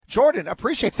Jordan,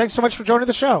 appreciate it. Thanks so much for joining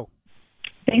the show.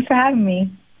 Thanks for having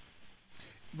me.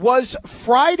 Was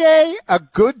Friday a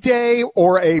good day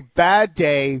or a bad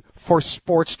day for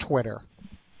sports Twitter?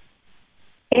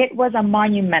 It was a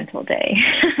monumental day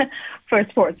for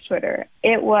sports Twitter.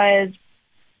 It was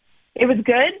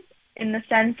good in the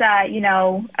sense that,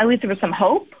 at least there was some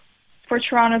hope for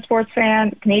Toronto sports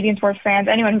fans, Canadian sports fans,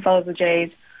 anyone who follows the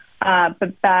Jays.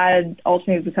 But bad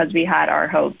ultimately because we had our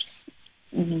hopes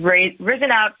risen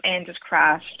up and just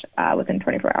crashed within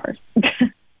 24 hours.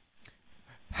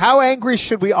 How angry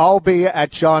should we all be at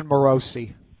John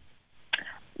Morosi?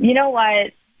 You know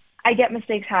what? I get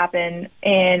mistakes happen,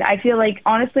 and I feel like,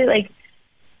 honestly,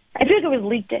 I feel like it was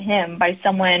leaked to him by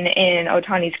someone in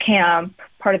Ohtani's camp,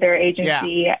 part of their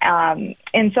agency. Yeah.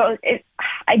 And so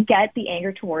I get the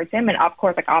anger towards him, and of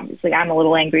course, obviously, I'm a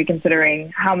little angry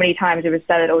considering how many times it was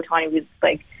said that Ohtani was,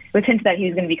 it was hinted that he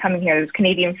was going to be coming here. There was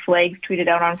Canadian flags tweeted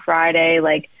out on Friday,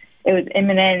 it was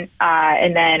imminent,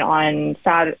 and then on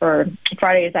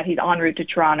Friday is that he's en route to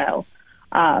Toronto.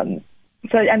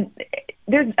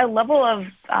 There's a level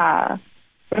of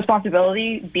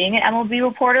responsibility being an MLB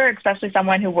reporter, especially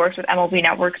someone who works with MLB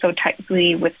Network so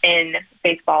tightly within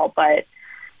baseball. But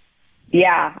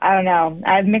yeah, I don't know.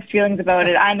 I have mixed feelings about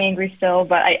it. I'm angry still,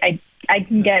 but I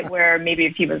can get where maybe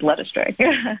if he was led astray.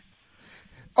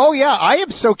 Oh yeah, I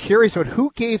am so curious about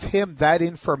who gave him that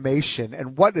information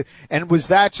and was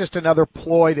that just another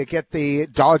ploy to get the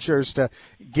Dodgers to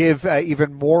give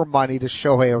even more money to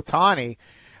Shohei Ohtani?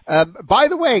 By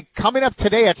the way, coming up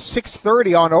today at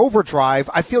 6:30 on Overdrive,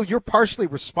 I feel you're partially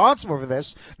responsible for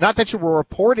this. Not that you were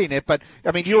reporting it, but,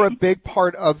 you're a big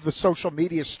part of the social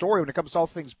media story when it comes to all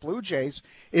things Blue Jays,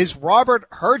 is Robert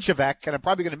Herjavec, and I'm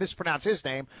probably going to mispronounce his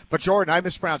name, but Jordan, I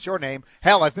mispronounced your name.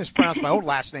 Hell, I've mispronounced my own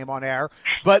last name on air.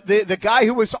 But the guy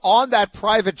who was on that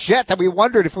private jet that we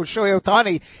wondered if it was Shohei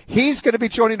Ohtani, he's going to be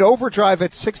joining Overdrive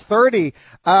at 6:30.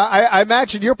 I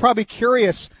imagine you're probably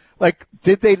curious.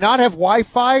 Did they not have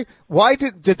Wi-Fi? Why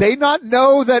did they not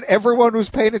know that everyone was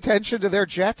paying attention to their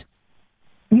jet?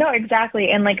 No,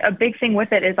 exactly. And a big thing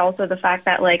with it is also the fact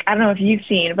that I don't know if you've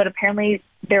seen, but apparently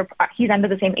he's under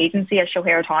the same agency as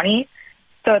Shohei Ohtani.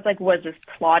 So it's was this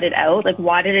plotted out?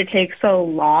 Why did it take so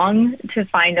long to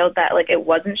find out that it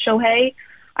wasn't Shohei?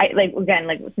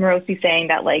 With Morosi saying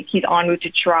that he's en route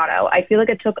to Toronto, I feel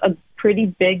it took a pretty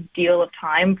big deal of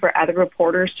time for other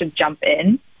reporters to jump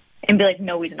in and be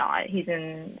no, he's not. He's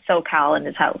in SoCal in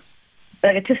his house.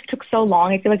 It just took so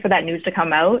long, I feel for that news to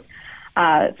come out.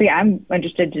 So yeah, I'm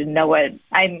interested to know what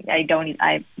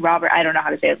Robert, I don't know how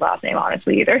to say his last name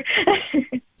honestly either.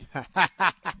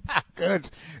 Good,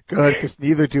 because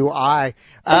neither do I.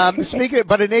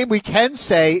 But a name we can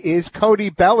say is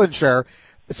Cody Bellinger.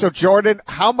 So, Jordan,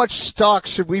 how much stock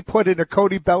should we put into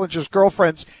Cody Bellinger's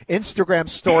girlfriend's Instagram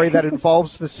story that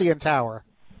involves the CN Tower?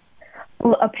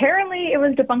 Well, apparently it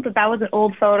was debunked that was an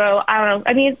old photo. I don't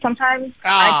know. Sometimes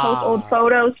I post old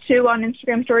photos too on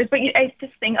Instagram stories, but I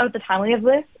just think of the timing of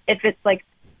this. If it's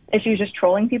if she was just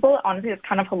trolling people, honestly, it's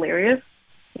kind of hilarious.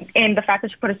 And the fact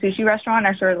that she put a sushi restaurant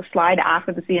or sort of the slide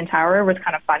after the CN Tower was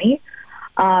kind of funny.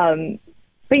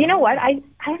 But you know what? I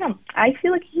don't know. I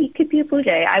feel like he could be a Blue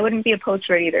Jay. I wouldn't be opposed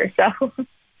to it either. So.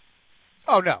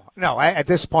 Oh, no. At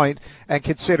this point, and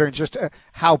considering just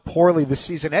how poorly the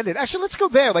season ended. Actually, let's go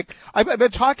there. I've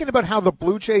been talking about how the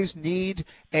Blue Jays need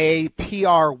a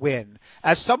PR win.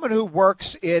 As someone who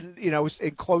works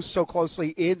so closely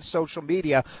in social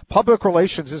media, public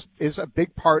relations is a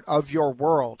big part of your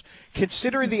world.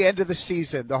 Considering the end of the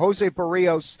season, the Jose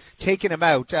Barrios taking him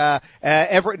out,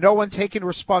 no one taking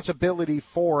responsibility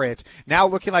for it. Now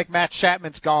looking like Matt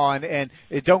Chapman's gone, and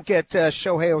don't get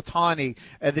Shohei Ohtani.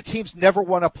 The team's never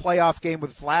won a playoff game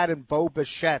with Vlad and Bo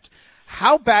Bichette.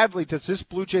 How badly does this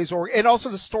Blue Jays and also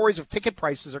the stories of ticket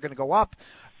prices are going to go up.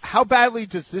 How badly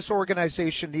does this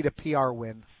organization need a PR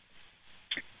win?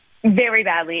 Very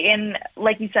badly. And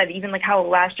like you said, even how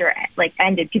last year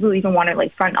ended, people even wanted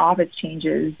front office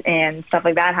changes and stuff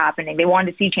like that happening. They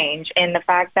wanted to see change. And the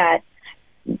fact that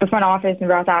the front office and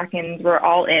Ross Atkins were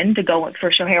all in to go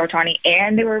for Shohei Ohtani,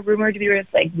 and they were rumored to be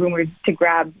rumored to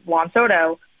grab Juan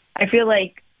Soto, I feel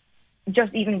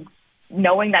just even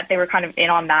knowing that they were kind of in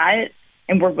on that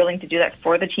and were willing to do that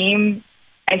for the team,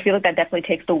 I feel that definitely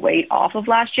takes the weight off of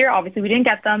last year. Obviously, we didn't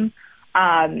get them.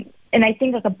 And I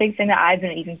think a big thing that I've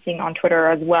been even seeing on Twitter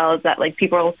as well is that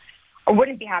people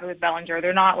wouldn't be happy with Bellinger.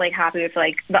 They're not happy with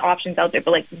the options out there,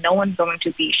 but no one's going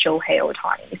to be Shohei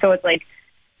Ohtani. So it's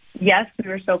yes, we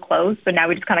were so close, but now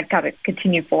we just kind of got to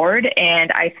continue forward.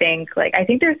 And I think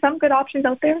there's some good options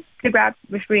out there to grab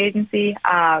with free agency.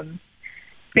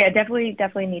 Yeah,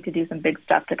 definitely need to do some big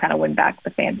stuff to kind of win back the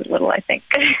fans a little, I think.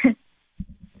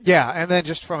 Yeah, and then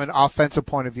just from an offensive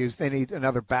point of view, they need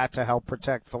another bat to help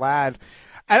protect Vlad.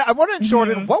 And I wonder,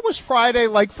 Jordan, what was Friday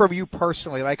like for you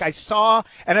personally? Like I saw,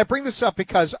 and I bring this up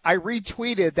because I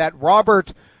retweeted that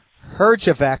Robert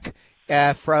Herjavec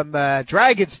from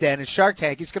Dragon's Den and Shark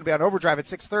Tank, he's going to be on Overdrive at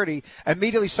 6:30.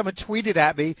 Immediately someone tweeted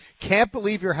at me, "Can't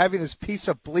believe you're having this piece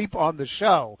of bleep on the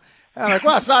show." And I'm like,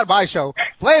 well, it's not my show.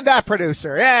 Blame that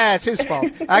producer. Yeah, it's his fault.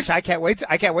 Actually, I can't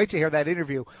wait to hear that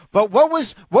interview. But what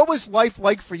was life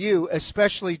like for you,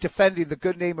 especially defending the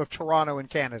good name of Toronto in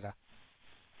Canada?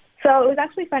 So it was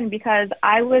actually fun because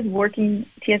I was working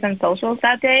TSN socials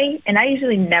that day, and I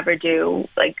usually never do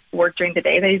like work during the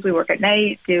day. I usually work at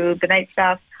night, do the night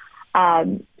stuff. So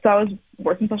I was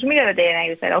working social media that day, and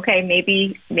I said, okay,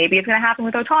 maybe it's going to happen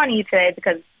with Ohtani today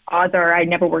because odds are I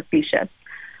never work these shifts.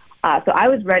 So I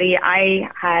was ready. I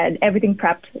had everything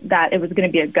prepped that it was going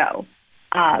to be a go.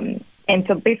 And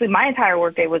so basically my entire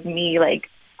workday was me, like,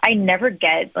 I never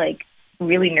get, like,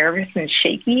 really nervous and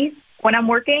shaky when I'm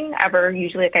working ever.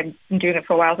 Usually, like, I've been doing it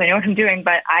for a while, so I know what I'm doing,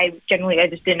 but I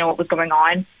just didn't know what was going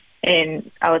on.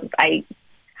 And I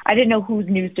didn't know whose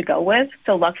news to go with.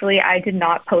 So luckily, I did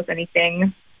not post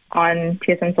anything on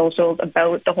TSN socials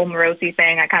about the whole Morosi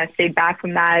thing. I kind of stayed back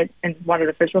from that and wanted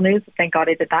official news. Thank God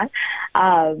I did that.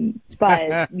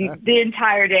 But the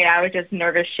entire day I was just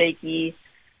nervous, shaky.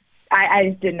 I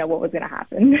just didn't know what was going to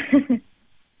happen.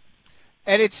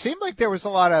 And it seemed like there was a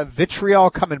lot of vitriol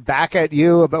coming back at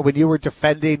you about when you were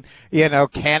defending,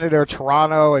 Canada or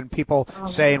Toronto, and people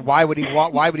saying, why would he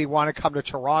want to come to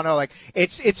Toronto? Like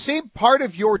it seemed part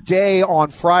of your day on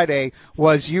Friday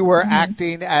was you were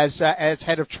acting as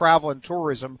head of travel and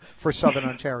tourism for Southern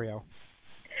Ontario.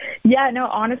 Yeah, no,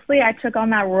 honestly, I took on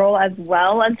that role as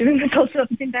well as doing the social at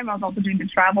the same time. I was also doing the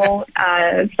travel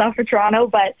stuff for Toronto,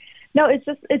 but no, it's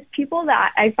people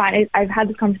that I find, I've had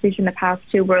this conversation in the past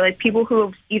too, where like people who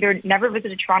have either never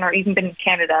visited Toronto or even been in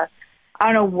Canada, I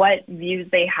don't know what views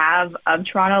they have of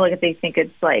Toronto. Like if they think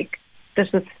it's like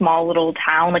just a small little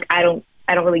town, like I don't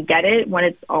really get it when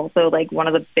it's also like one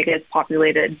of the biggest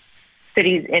populated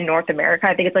cities in North America.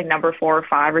 I think it's like number 4 or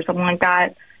 5 or something like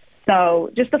that.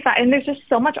 So just the fact, and there's just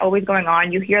so much always going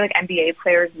on. You hear like NBA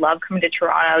players love coming to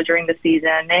Toronto during the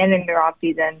season and in their off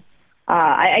season.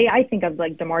 I think of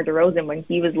like DeMar DeRozan when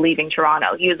he was leaving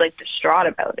Toronto. He was like distraught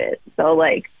about it. So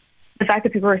like the fact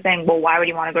that people are saying, well, why would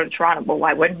he want to go to Toronto? Well,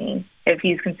 why wouldn't he? If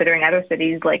he's considering other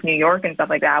cities like New York and stuff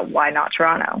like that, why not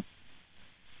Toronto?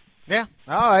 Yeah,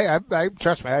 I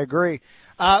trust me, I agree.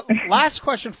 Last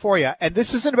question for you, and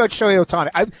this isn't about Shohei Ohtani.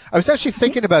 I was actually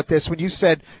thinking about this when you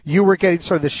said you were getting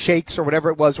sort of the shakes or whatever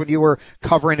it was when you were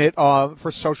covering it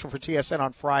for social for TSN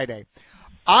on Friday.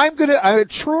 I'm gonna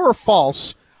true or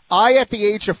false? I, at the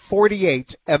age of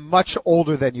 48, am much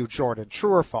older than you, Jordan.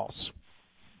 True or false?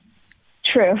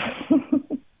 True.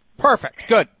 Perfect.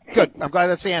 Good. I'm glad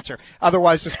that's the answer.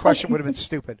 Otherwise, this question would have been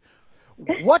stupid.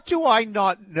 What do I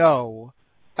not know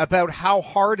about how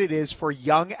hard it is for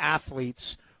young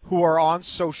athletes who are on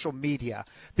social media?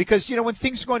 Because, when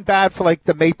things are going bad for, like,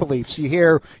 the Maple Leafs, you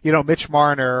hear, Mitch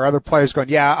Marner or other players going,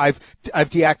 yeah, I've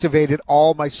deactivated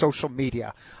all my social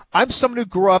media. I'm someone who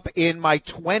grew up in my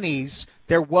 20s.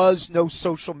 There was no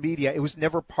social media. It was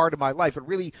never part of my life. It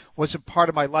really wasn't part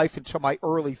of my life until my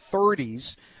early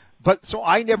 30s. But so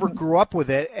I never grew up with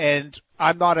it, and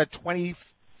I'm not a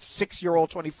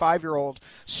 26-year-old, 25-year-old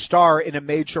star in a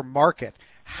major market.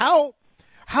 How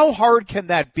hard can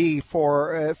that be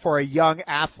for a young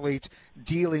athlete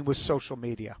dealing with social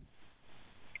media?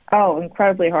 Oh,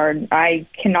 incredibly hard. I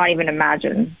cannot even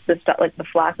imagine the stuff, like the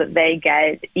flack that they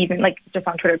get, even like just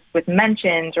on Twitter with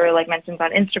mentions or like mentions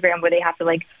on Instagram where they have to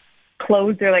like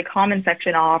close their like comment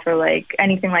section off or like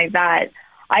anything like that.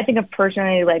 I think of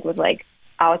personally like with like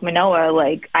Alek Manoah,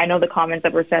 like I know the comments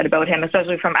that were said about him,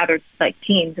 especially from other like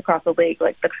teams across the league,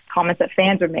 like the comments that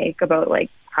fans would make about like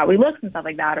how he looks and stuff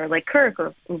like that, or like Kirk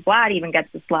or Vlad even gets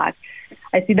the slack.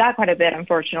 I see that quite a bit,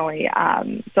 unfortunately.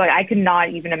 So I could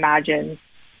not even imagine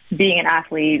being an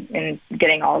athlete and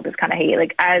getting all of this kind of hate.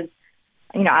 Like as,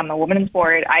 I'm a woman in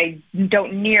sport. I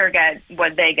don't near get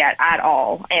what they get at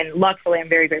all. And luckily, I'm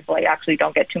very grateful I actually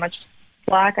don't get too much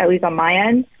slack, at least on my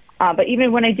end. But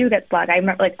even when I do get slack, I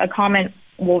remember like a comment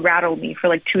will rattle me for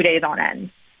like 2 days on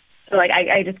end. So like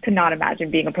I just could not imagine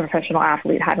being a professional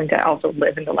athlete having to also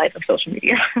live in the life of social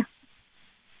media.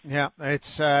 Yeah,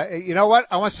 it's, you know what?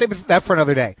 I want to save that for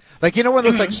another day. Like, when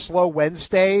there's like slow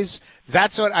Wednesdays,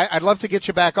 that's what I'd love to get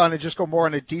you back on and just go more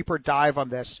on a deeper dive on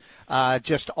this,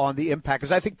 just on the impact.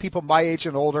 Because I think people my age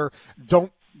and older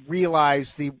don't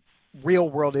realize the real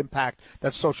world impact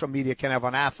that social media can have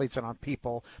on athletes and on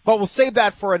people. But we'll save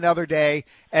that for another day.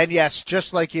 And yes,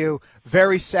 just like you,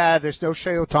 very sad. There's no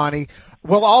Shohei Ohtani.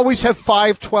 We'll always have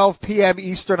 5:12 p.m.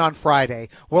 Eastern on Friday.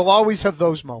 We'll always have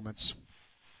those moments.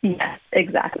 Yes,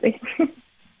 exactly.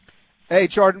 Hey,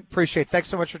 Jordan, appreciate it. Thanks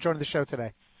so much for joining the show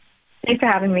today. Thanks for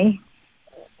having me.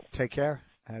 Take care.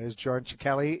 That is Jordan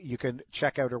Cicchelli. You can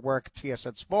check out her work,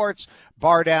 TSN Sports,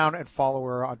 Bar Down, and follow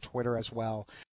her on Twitter as well.